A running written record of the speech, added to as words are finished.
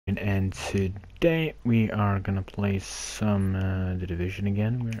And today we are gonna play some The Division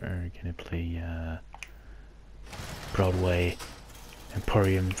again. We are gonna play Broadway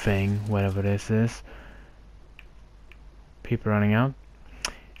Emporium thing, whatever this is. People running out.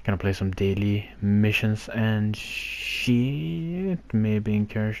 Gonna play some daily missions and shit, maybe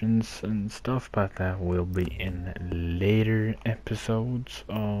incursions and stuff, but that will be in later episodes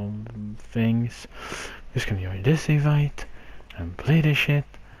of things. Just gonna join this invite and play this shit.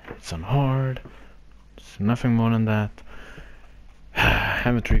 It's on hard. It's nothing more than that.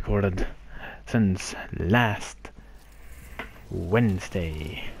 Haven't recorded since last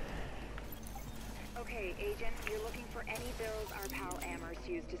Wednesday. Okay, Agent, you're looking for any bills our pal Amherst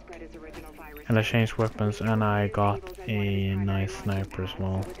used to spread his original virus. And I changed weapons and I got a nice sniper as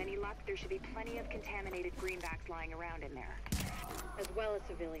well. With any luck, there should be plenty of contaminated greenbacks lying around in there. As well as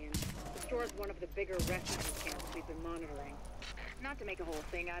civilians. The store is one of the bigger refugee camps we've been monitoring. Not to make a whole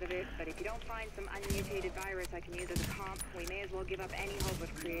thing out of it, but if you don't find some unmutated virus I can use as a comp, we may as well give up any hope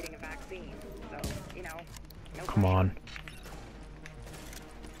of creating a vaccine. So, you know, no Come on.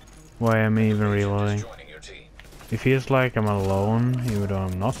 Why am I even reloading? It feels like I'm alone, even though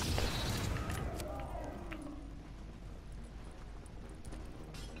I'm not.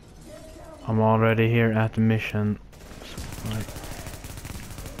 I'm already here at the mission. Right.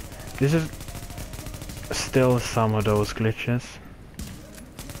 This is still some of those glitches.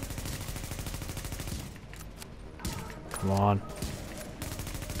 Come on.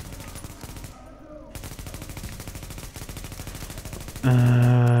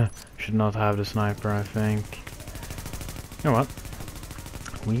 Should not have the sniper, I think. You know what?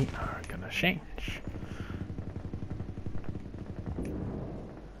 We are gonna change.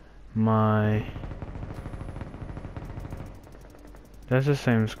 That's the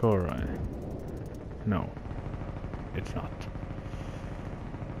same score, right? No, it's not.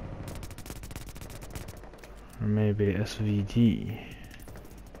 Or maybe SVD.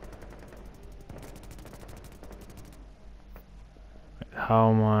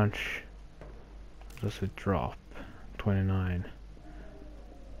 How much does it drop? 29.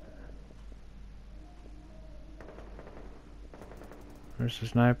 Where's the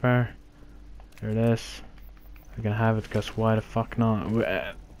sniper? There it is. We can have it, because why the fuck not?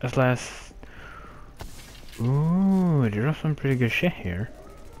 As last. Ooh, there are some pretty good shit here.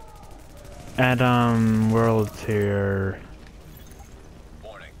 At world tier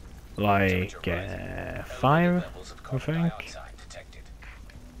like 5, I think.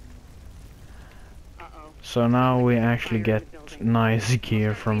 So now we actually get nice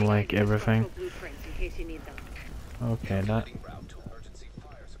gear from like everything. Okay, that.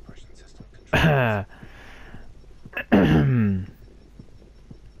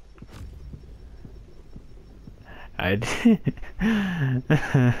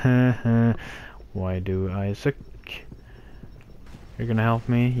 Why do I suck? You're gonna help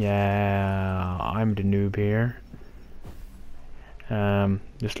me? Yeah, I'm the noob here.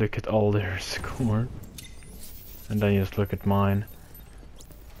 Just look at all their score. And then just look at mine.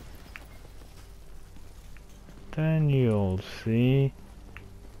 Then you'll see.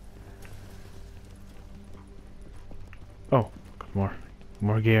 Oh, got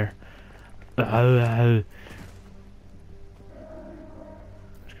more gear. Just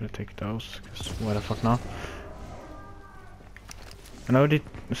gonna take those, cause why the fuck not? I know the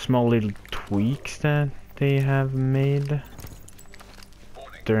small little tweaks that they have made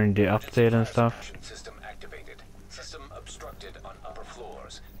during the update and stuff. System activated. System obstructed on upper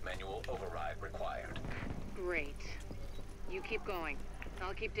floors. Manual override required. Great. You keep going.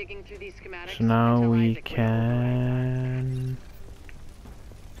 I'll keep digging through these schematics. So now until we Isaac can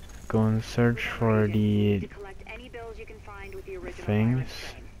go and search for the collect any bills you can find with the original things. virus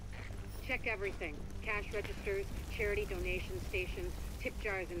strain. Check everything. Cash registers, charity donation stations, tip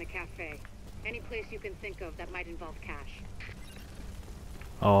jars in the cafe. Any place you can think of that might involve cash.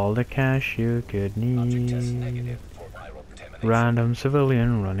 All the cash you could Object test need. negative for viral contamination. Random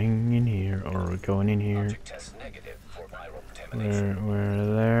civilian running in here or going in here. Object test negative for viral contamination. We're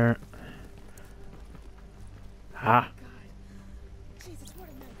there. Ah. Jesus, what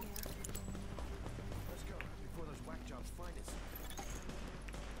a nightmare. Let's go before those whack jobs find us.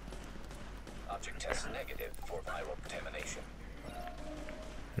 Object test negative for viral contamination.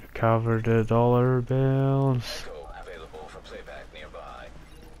 Recover the dollar bills. Echo available for playback nearby.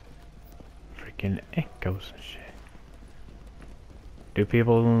 Freaking echoes and shit. Do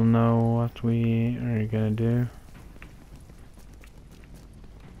people know what we are gonna do?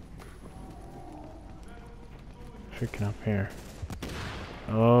 Freaking up here.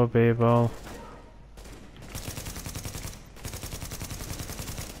 Oh, people.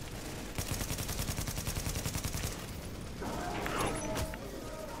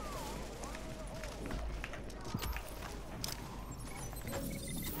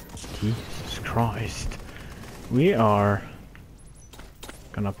 Jesus Christ. We are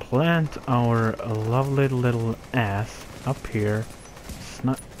gonna plant our lovely little ass up here.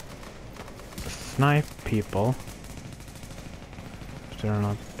 Snipe people. If they're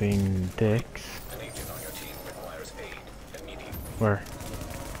not being dicks. An agent on your team requires aid immediately. Where?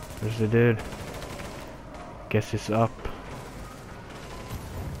 Where's the dude? Guess he's up.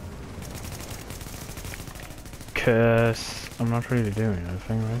 Cause I'm not really doing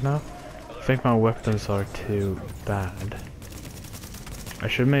anything right now. I think my weapons are too bad. I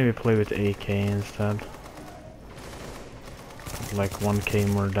should maybe play with AK instead. Like 1k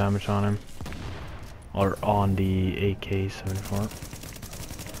more damage on him. Or on the AK-74.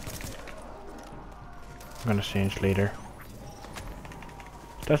 I'm gonna change later.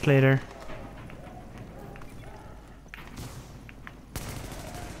 That's later.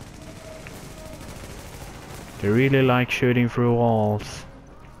 They really like shooting through walls.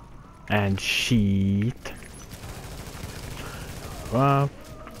 And shit. Well,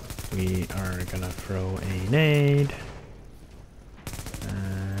 we are gonna throw a nade.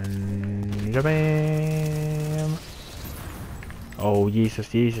 And bam! Oh Jesus,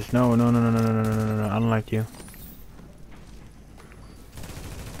 Jesus! No, no, no, no, no, no, no, no, no! I don't like you.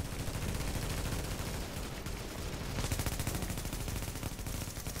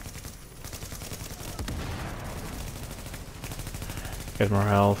 Get more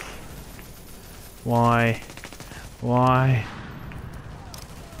health. Why? Why?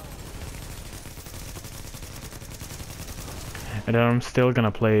 And then I'm still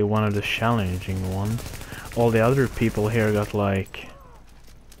gonna play one of the challenging ones. All the other people here got like,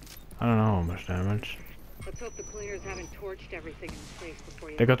 I don't know how much damage. Let's hope the cleaners haven't torched everything in place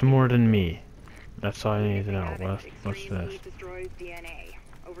before you. They got more than me. That's all I need to know. What's Extreme this? heat destroys DNA.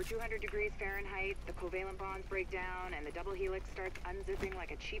 Over 200 degrees Fahrenheit, the covalent bonds break down, and the double helix starts unzipping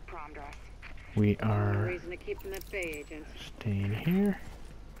like a cheap prom dress. We No are reason to keep them at bay, agents. staying here.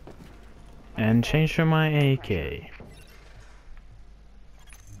 And change to my AK.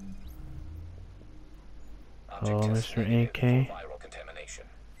 Hello, Mr. AK. Viral contamination.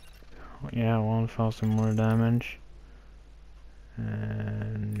 Yeah, 1,000 more damage.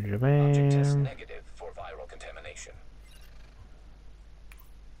 And Object test bam. negative for viral contamination.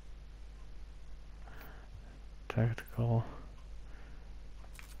 Tactical.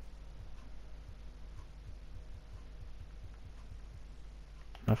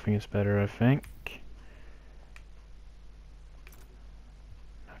 Nothing is better, I think.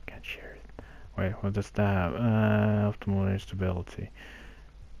 I can't share it. Wait, what does that have? Optimal stability.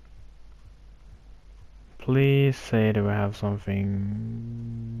 Please say that we have something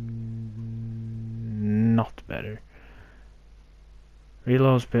not better.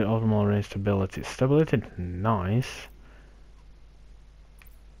 Reload speed, optimal range, stability. Stability, nice.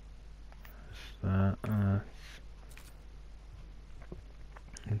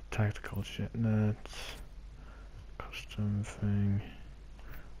 Tactical shit, that's custom thing.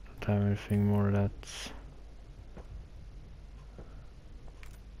 Don't have anything more that's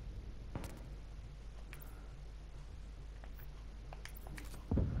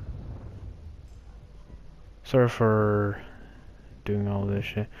sorry for doing all this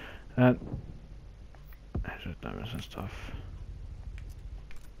shit. That hazard damage and stuff.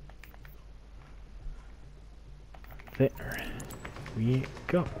 There we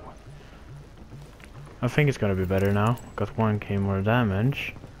go. I think it's gonna be better now. Got 1k more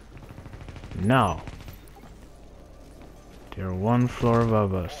damage. Now they're one floor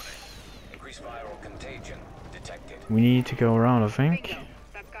above us. Increased viral contagion detected. We need to go around, I think. Bingo.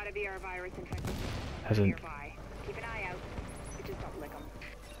 That's gotta be our virus infected. Hasn't Nearby. Keep an eye out. But just don't lick 'em.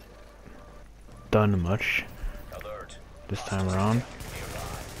 done much Alert. this time around. Nearby.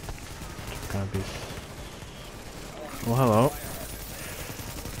 It's gonna be well, hello.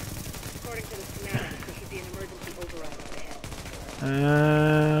 According to the schematics, there should be an emergency override up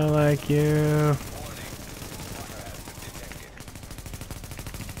ahead. Like you.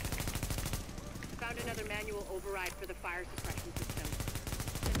 Found another manual override for the fire suppression system.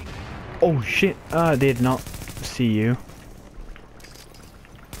 Oh shit, I did not see you.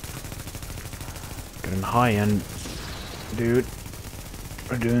 Got an high end, dude.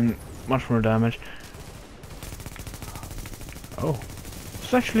 We're doing much more damage. Oh,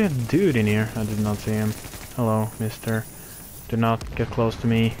 there's actually a dude in here. I did not see him. Hello, mister. Do not get close to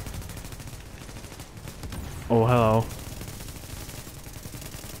me. Oh, hello.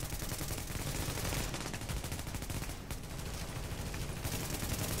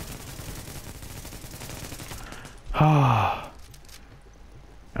 Ah,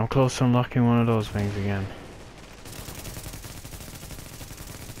 I'm close to unlocking one of those things again.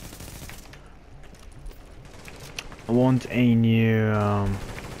 I want a new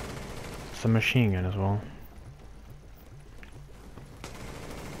some machine gun as well.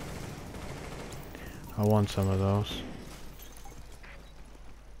 I want some of those.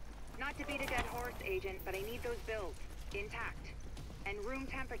 Not to beat a dead horse, Agent, but I need those builds intact and room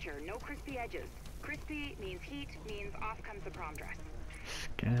temperature. No crispy edges. Crispy means heat, means off comes the prom dress.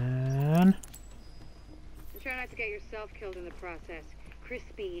 Scan. And try not to get yourself killed in the process.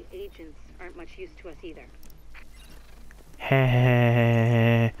 Crispy agents aren't much use to us either.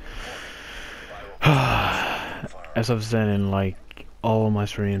 Hey. As I've said in like all my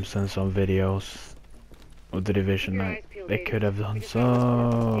streams and some videos of the Division, they could have done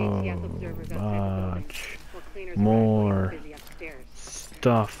so much more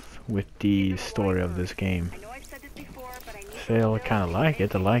stuff with the story of this game. I know I've said this before, but I need Still kind of like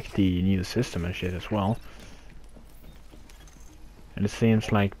it. I like the new system and shit as well. And it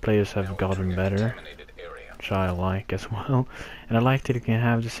seems like players have gotten better, which I like as well. And I like that you can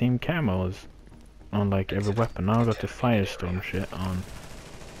have the same camos on like every weapon. Now I got the firestorm shit on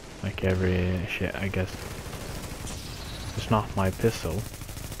like every shit, I guess. It's not my pistol.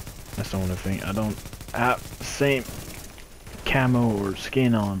 That's the only thing. I don't have the same camo or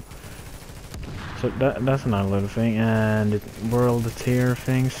skin on. So that's another little thing. And the world tier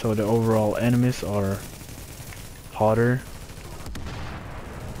thing, so the overall enemies are hotter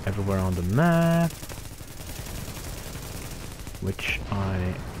everywhere on the map, which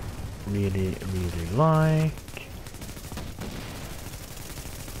I really like.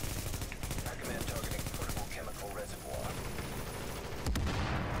 Recommend targeting portable chemical reservoir.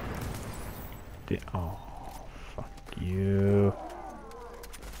 Oh, fuck you.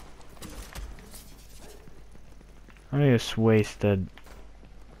 I just wasted.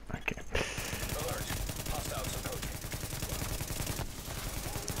 Okay. Alert. Hostiles approaching.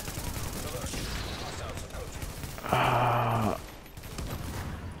 Alert. Hostiles approaching.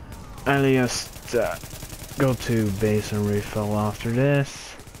 I'll just go to base and refill after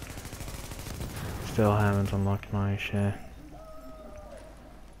this. Still haven't unlocked my shit.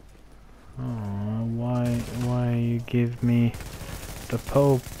 Oh, why you give me the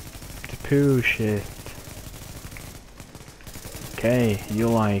poo shit? Okay, you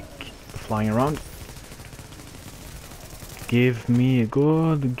like flying around? Give me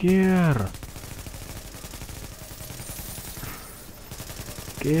good gear.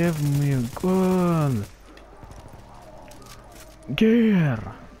 Give me a good gear.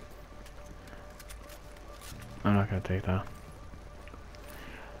 I'm not gonna take that.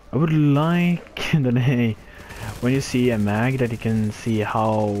 I would like that, hey, when you see a mag, that you can see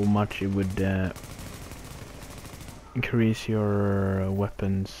how much it would increase your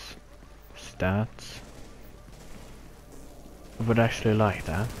weapons stats. I would actually like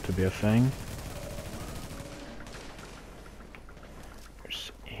that to be a thing.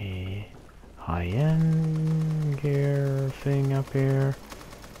 There's a high-end gear thing up here,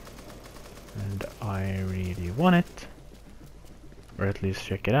 and I really want it, or at least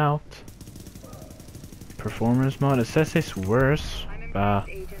check it out. Performance mode, it says it's worse, but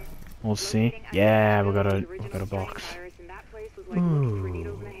we'll see. Yeah, we got a box.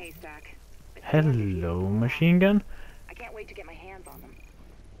 Ooh. Hello, machine gun. I can't wait to get my hands on them.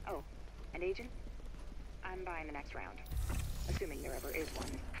 Oh, and Agent, I'm buying the next round, assuming there ever is one.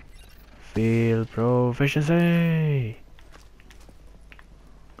 Field proficiency.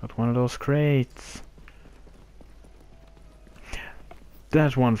 Got one of those crates.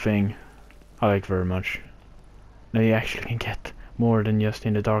 That's one thing I like very much. Now you actually can get more than just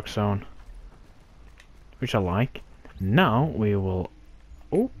in the dark zone, which I like. Now we will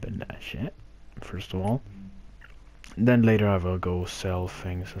open that shit first of all. Then later I will go sell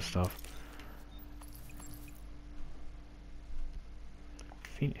things and stuff.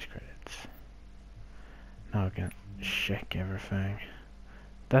 Finish credits. Now I can check everything.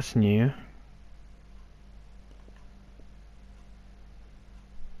 That's new.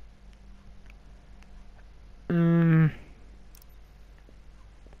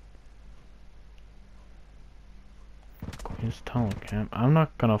 Queen's Tunnel Camp. I'm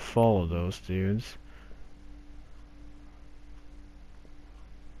not gonna follow those dudes.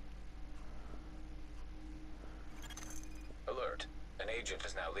 Alert. An agent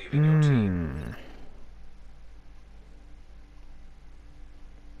is now leaving your team.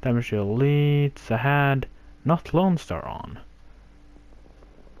 Damage your leads. I had not Lone Star on,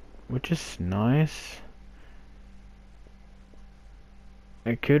 which is nice.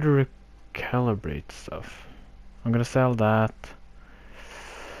 I could recalibrate stuff. I'm gonna sell that.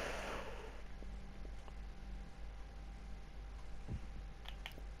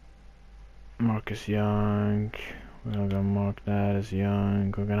 Marcus Young. We're gonna mark that as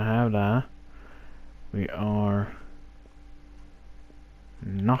young. We're gonna have that. We are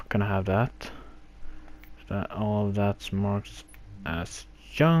not gonna have that. So that all of that's marked as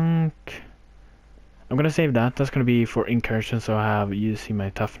junk. I'm gonna save that. That's gonna be for incursion, so I have, you see my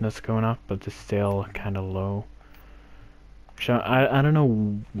toughness going up, but it's still kind of low. So I don't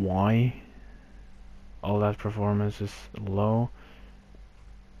know why all that performance is low.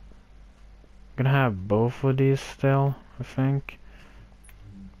 I'm gonna have both of these still, I think.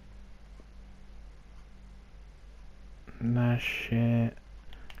 That shit.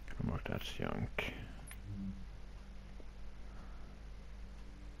 Gonna mark that as junk.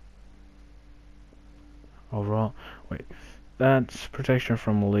 Overall, wait, that's protection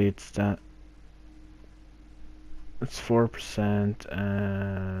from elites. That's 4%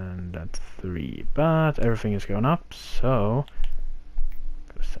 and that's 3. But everything is going up, so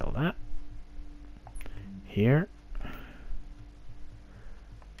gonna sell that here.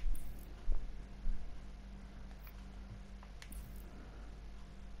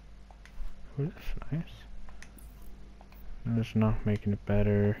 Ooh, that's nice. That's not making it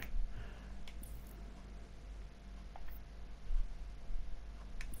better.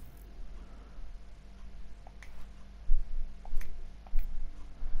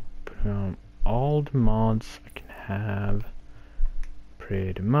 All the mods I can have,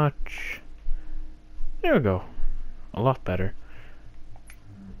 pretty much. There we go. A lot better.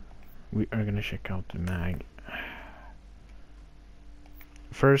 We are gonna check out the mag.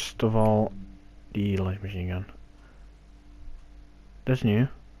 First of all, the light machine gun. That's new.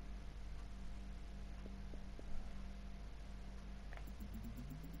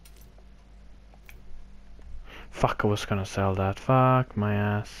 Fuck, I was gonna sell that. Fuck my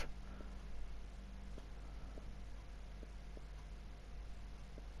ass.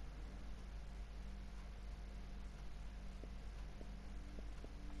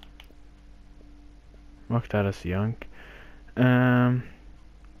 Mark that as junk. I'm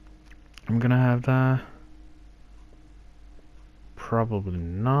gonna have that. Probably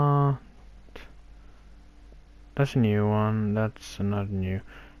not. That's a new one. That's another new.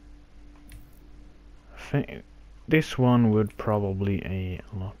 I think this one would probably a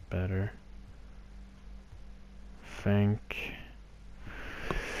lot better. Think.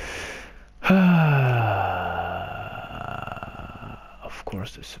 Of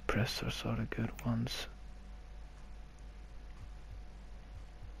course, the suppressors are the good ones.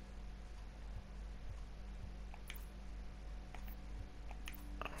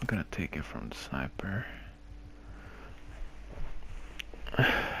 I'm gonna take it from the sniper.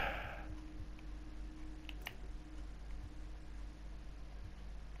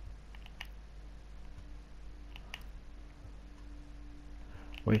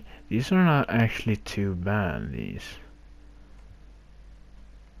 Wait, these are not actually too bad, these.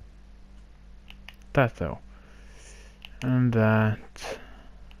 That though. And that.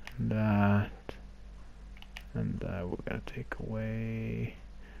 That. And that we're gonna take away.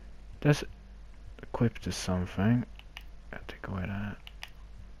 That's equipped to something. Gotta take away that.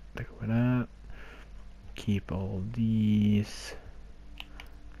 Take away that. Keep all these.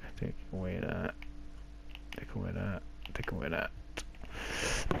 Take away that. Take away that. Take away that.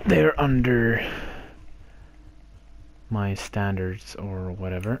 They're under my standards or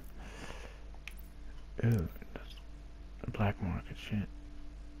whatever. Ooh, that's a black market shit.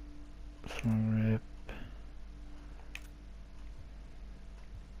 Small rip.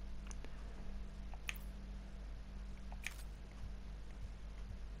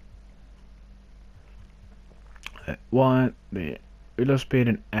 What? The wheel speed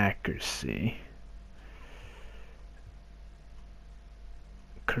and accuracy.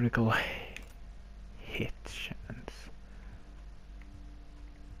 Critical hit chance.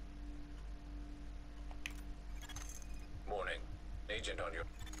 Warning. Agent on your...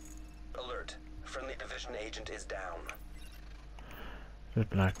 Alert. Friendly division agent is down. The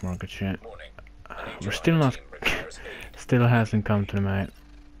black market shit. Warning. We're still not... still hasn't come to the mag.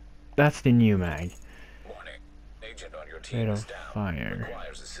 That's the new mag. Warning. Agent on your team Rate is of down. fire.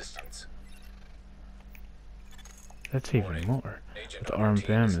 Requires assistance. That's even Warning. more. Agent The on your team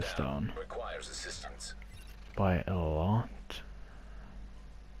RPM is down Requires assistance. by a lot.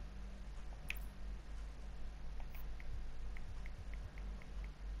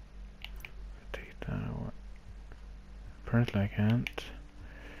 Take that out. Apparently I can't.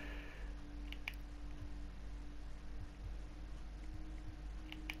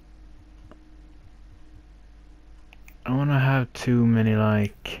 I wanna have too many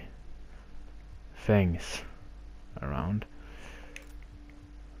like things. around.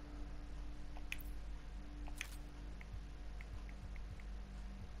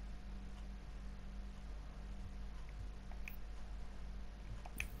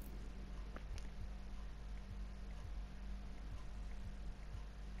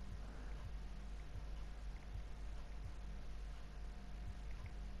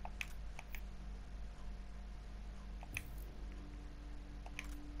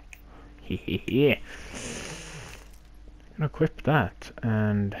 Yeah. Gonna equip that,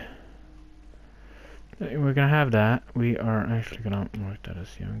 and we're gonna have that. We are actually gonna mark that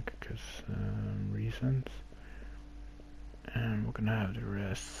as young because reasons, and we're gonna have the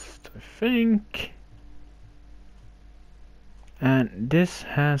rest, I think. And this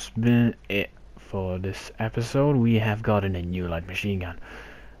has been it for this episode. We have gotten a new light machine gun.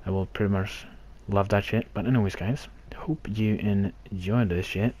 I will pretty much love that shit. But anyways, guys, hope you enjoyed this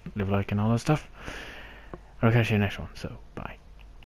shit. Leave a like and all that stuff. I'll catch you in the next one. So bye.